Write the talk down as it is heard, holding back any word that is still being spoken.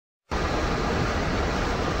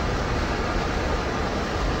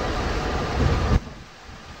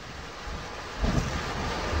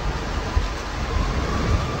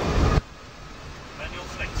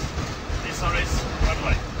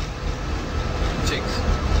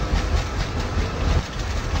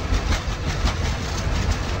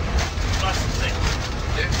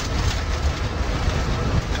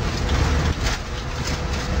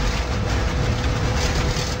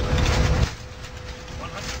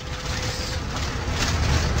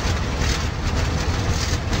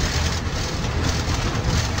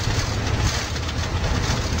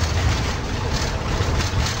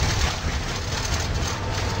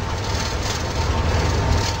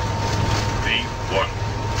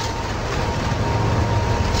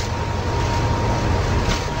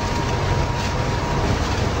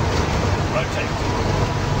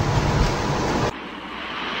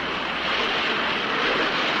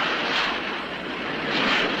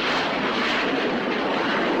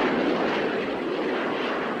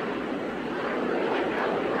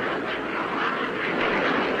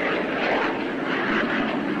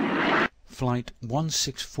Flight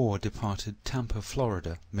 164 departed Tampa,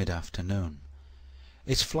 Florida, mid-afternoon.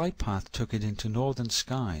 Its flight path took it into northern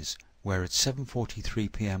skies, where at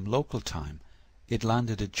 7:43 p.m. local time it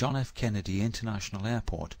landed at John F. Kennedy International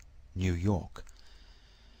Airport, New York.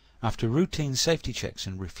 After routine safety checks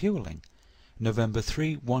and refueling, November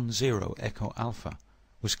 310 Echo Alpha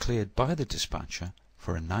was cleared by the dispatcher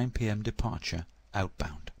for a 9 p.m. departure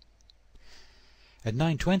outbound. At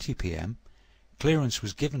 9:20 p.m. clearance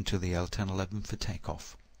was given to the L-1011 for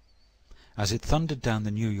takeoff. As it thundered down the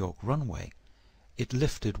New York runway, it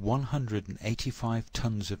lifted 185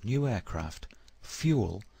 tons of new aircraft,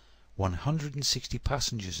 fuel, 160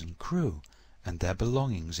 passengers and crew, and their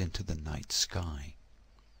belongings into the night sky.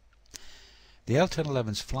 The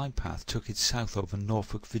L-1011's flight path took it south over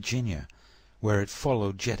Norfolk, Virginia, where it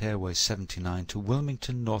followed Jet Airways 79 to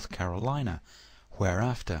Wilmington, North Carolina,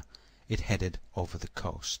 whereafter it headed over the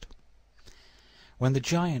coast. When the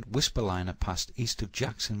giant Whisperliner passed east of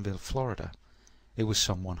Jacksonville, Florida, it was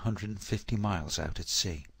some 150 miles out at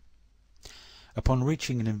sea. Upon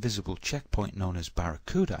reaching an invisible checkpoint known as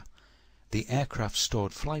Barracuda, the aircraft's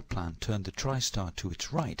stored flight plan turned the TriStar to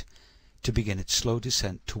its right to begin its slow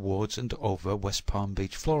descent towards and over West Palm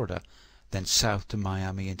Beach, Florida, then south to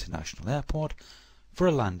Miami International Airport for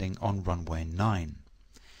a landing on runway 9.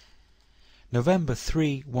 November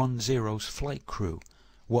 310's flight crew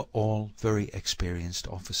were all very experienced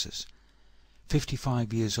officers.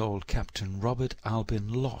 55 years old Captain Robert Albin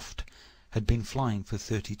Loft had been flying for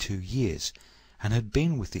 32 years and had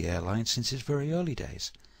been with the airline since its very early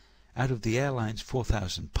days. Out of the airline's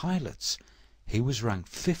 4,000 pilots, he was ranked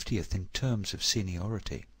 50th in terms of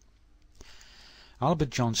seniority.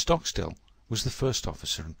 Albert John Stockstill was the first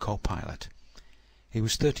officer and co-pilot. He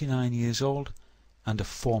was 39 years old and a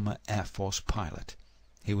former Air Force pilot.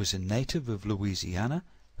 He was a native of Louisiana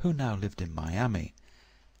who now lived in Miami.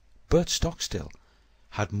 Bert Stockstill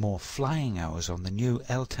had more flying hours on the new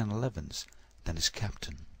L-1011s than his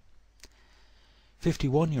captain.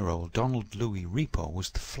 51-year-old Donald Louis Repo was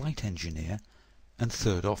the flight engineer and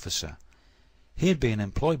third officer. He had been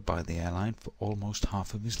employed by the airline for almost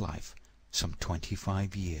half of his life, some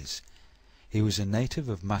 25 years. He was a native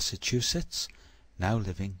of Massachusetts, now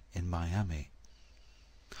living in Miami.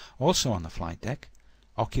 Also on the flight deck,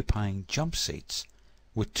 occupying jump seats,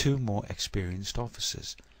 were two more experienced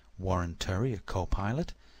officers, Warren Terry, a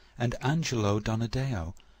co-pilot, and Angelo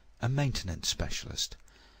Donadeo, a maintenance specialist.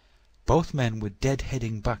 Both men were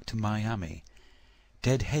deadheading back to Miami,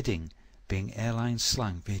 deadheading being airline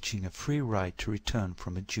slang for hitching a free ride to return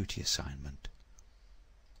from a duty assignment.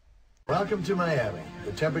 Welcome to Miami.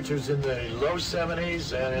 The temperature's in the low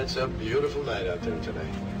 70s and it's a beautiful night out there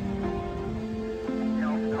today.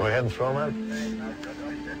 Go ahead and throw them out.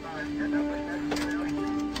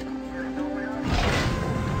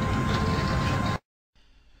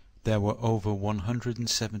 There were over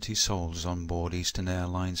 170 souls on board Eastern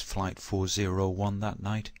Airlines Flight 401 that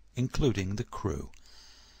night, including the crew.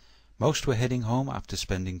 Most were heading home after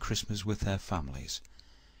spending Christmas with their families.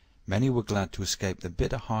 Many were glad to escape the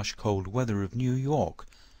bitter, harsh, cold weather of New York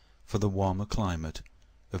for the warmer climate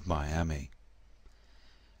of Miami.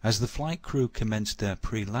 As the flight crew commenced their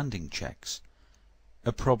pre-landing checks,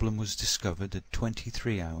 a problem was discovered at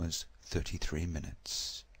 23 hours 33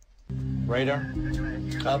 minutes. Radar,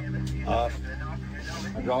 Up, off,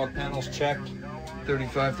 hydraulic panels checked,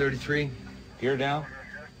 35, 33. gear down.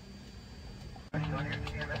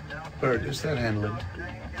 Bird, is that handling?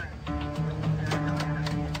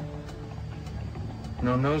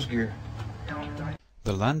 No nose gear.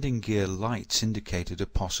 The landing gear lights indicated a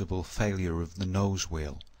possible failure of the nose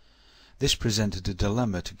wheel. This presented a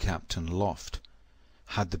dilemma to Captain Loft.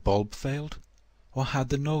 Had the bulb failed, or had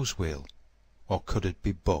the nose wheel, or could it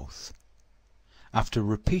be both? After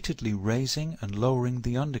repeatedly raising and lowering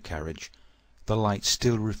the undercarriage, the light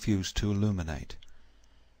still refused to illuminate.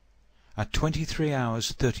 At 23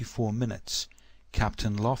 hours 34 minutes,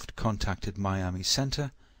 Captain Loft contacted Miami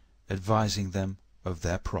Center, advising them of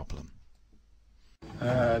their problem.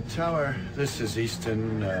 Tower, this is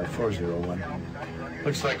Easton 401.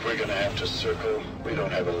 Looks like we're gonna have to circle. We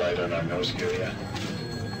don't have a light on our nose gear yet.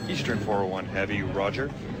 Eastern 401 Heavy, roger.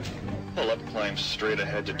 Pull up, climb straight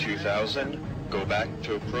ahead to 2000. Go back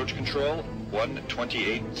to approach control,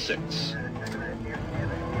 128.6.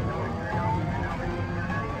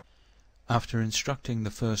 After instructing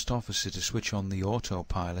the first officer to switch on the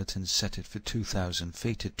autopilot and set it for 2,000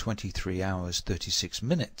 feet at 23 hours 36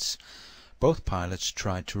 minutes, both pilots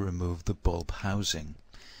tried to remove the bulb housing.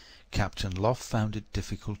 Captain Loft found it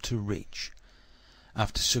difficult to reach.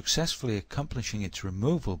 After successfully accomplishing its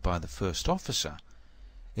removal by the first officer,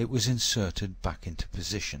 it was inserted back into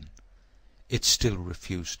position. it still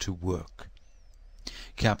refused to work.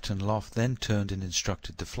 Captain Loft then turned and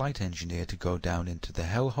instructed the flight engineer to go down into the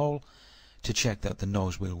hellhole to check that the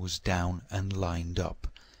nose wheel was down and lined up.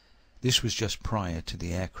 This was just prior to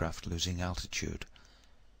the aircraft losing altitude.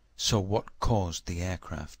 So what caused the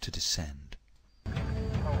aircraft to descend?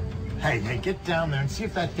 Hey, get down there and see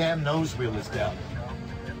if that damn nose wheel is down.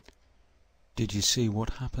 Did you see what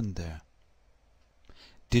happened there?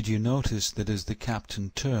 Did you notice that as the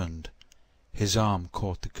captain turned, his arm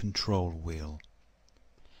caught the control wheel?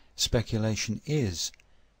 Speculation is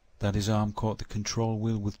that his arm caught the control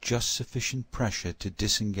wheel with just sufficient pressure to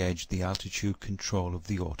disengage the altitude control of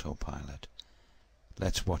the autopilot.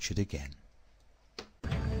 Let's watch it again.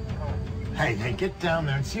 Hey, get down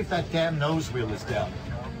there and see if that damn nose wheel is down.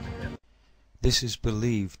 This is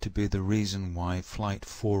believed to be the reason why Flight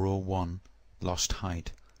 401 lost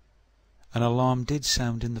height. An alarm did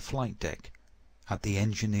sound in the flight deck, at the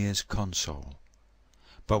engineer's console.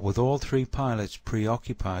 But with all three pilots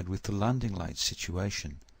preoccupied with the landing light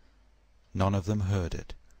situation, none of them heard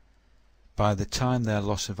it. By the time their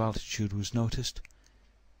loss of altitude was noticed,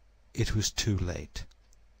 it was too late.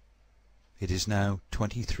 It is now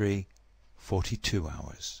 23:42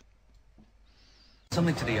 hours.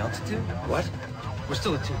 Something to the altitude? What? We're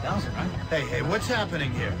still at 2,000, right? Hey, what's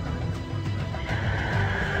happening here?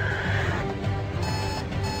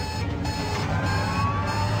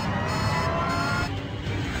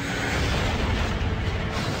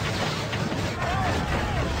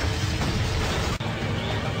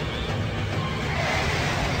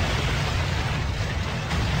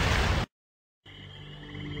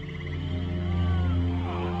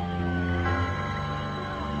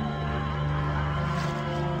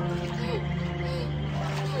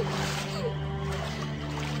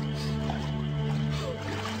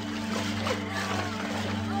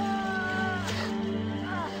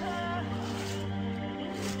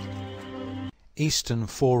 Eastern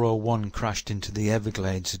 401 crashed into the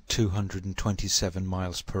Everglades at 227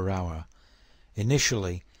 miles per hour.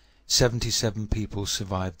 Initially, 77 people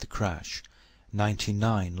survived the crash.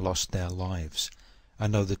 99 lost their lives.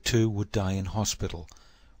 Another 2 would die in hospital,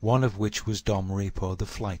 one of which was Dom Repo, the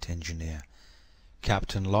flight engineer.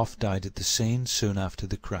 Captain Loft died at the scene soon after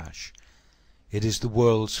the crash. It is the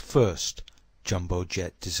world's first jumbo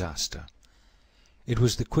jet disaster. It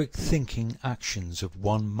was the quick thinking actions of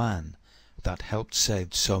one man that helped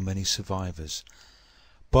save so many survivors.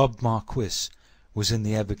 Bob Marquis was in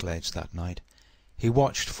the Everglades that night. He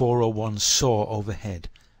watched 401 soar overhead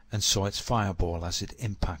and saw its fireball as it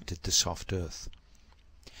impacted the soft earth.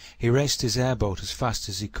 He raced his airboat as fast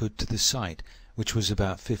as he could to the site, which was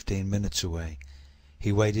about 15 minutes away.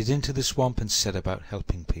 He waded into the swamp and set about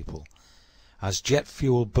helping people. As jet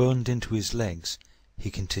fuel burned into his legs, he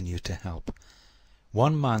continued to help.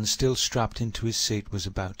 One man still strapped into his seat was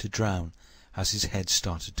about to drown as his head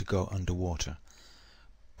started to go underwater.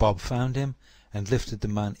 Bob found him and lifted the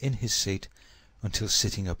man in his seat until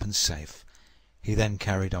sitting up and safe. He then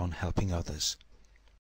carried on helping others.